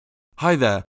Hi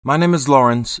there, my name is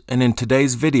Lawrence, and in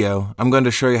today's video I'm going to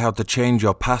show you how to change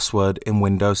your password in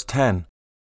Windows 10.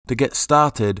 To get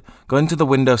started, go into the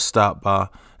Windows Start bar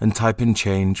and type in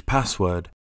Change Password.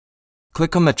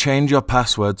 Click on the Change Your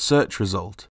Password search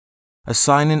result. A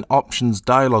Sign-in Options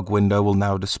dialog window will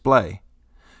now display.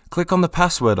 Click on the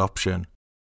Password option.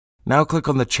 Now click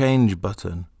on the Change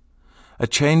button. A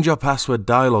Change Your Password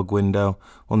dialog window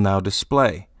will now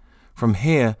display. From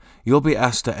here, you'll be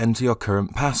asked to enter your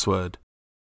current password.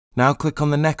 Now click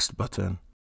on the Next button.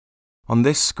 On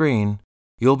this screen,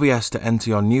 you'll be asked to enter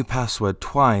your new password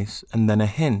twice and then a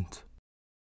hint.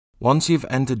 Once you've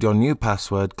entered your new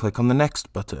password, click on the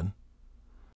Next button.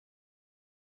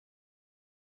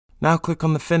 Now click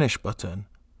on the Finish button.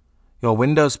 Your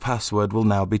Windows password will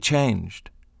now be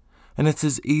changed. And it's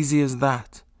as easy as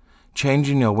that.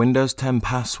 Changing your Windows 10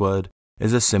 password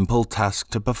is a simple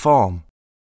task to perform.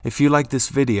 If you like this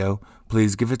video,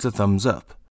 please give it a thumbs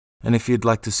up. And if you'd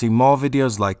like to see more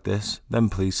videos like this, then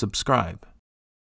please subscribe.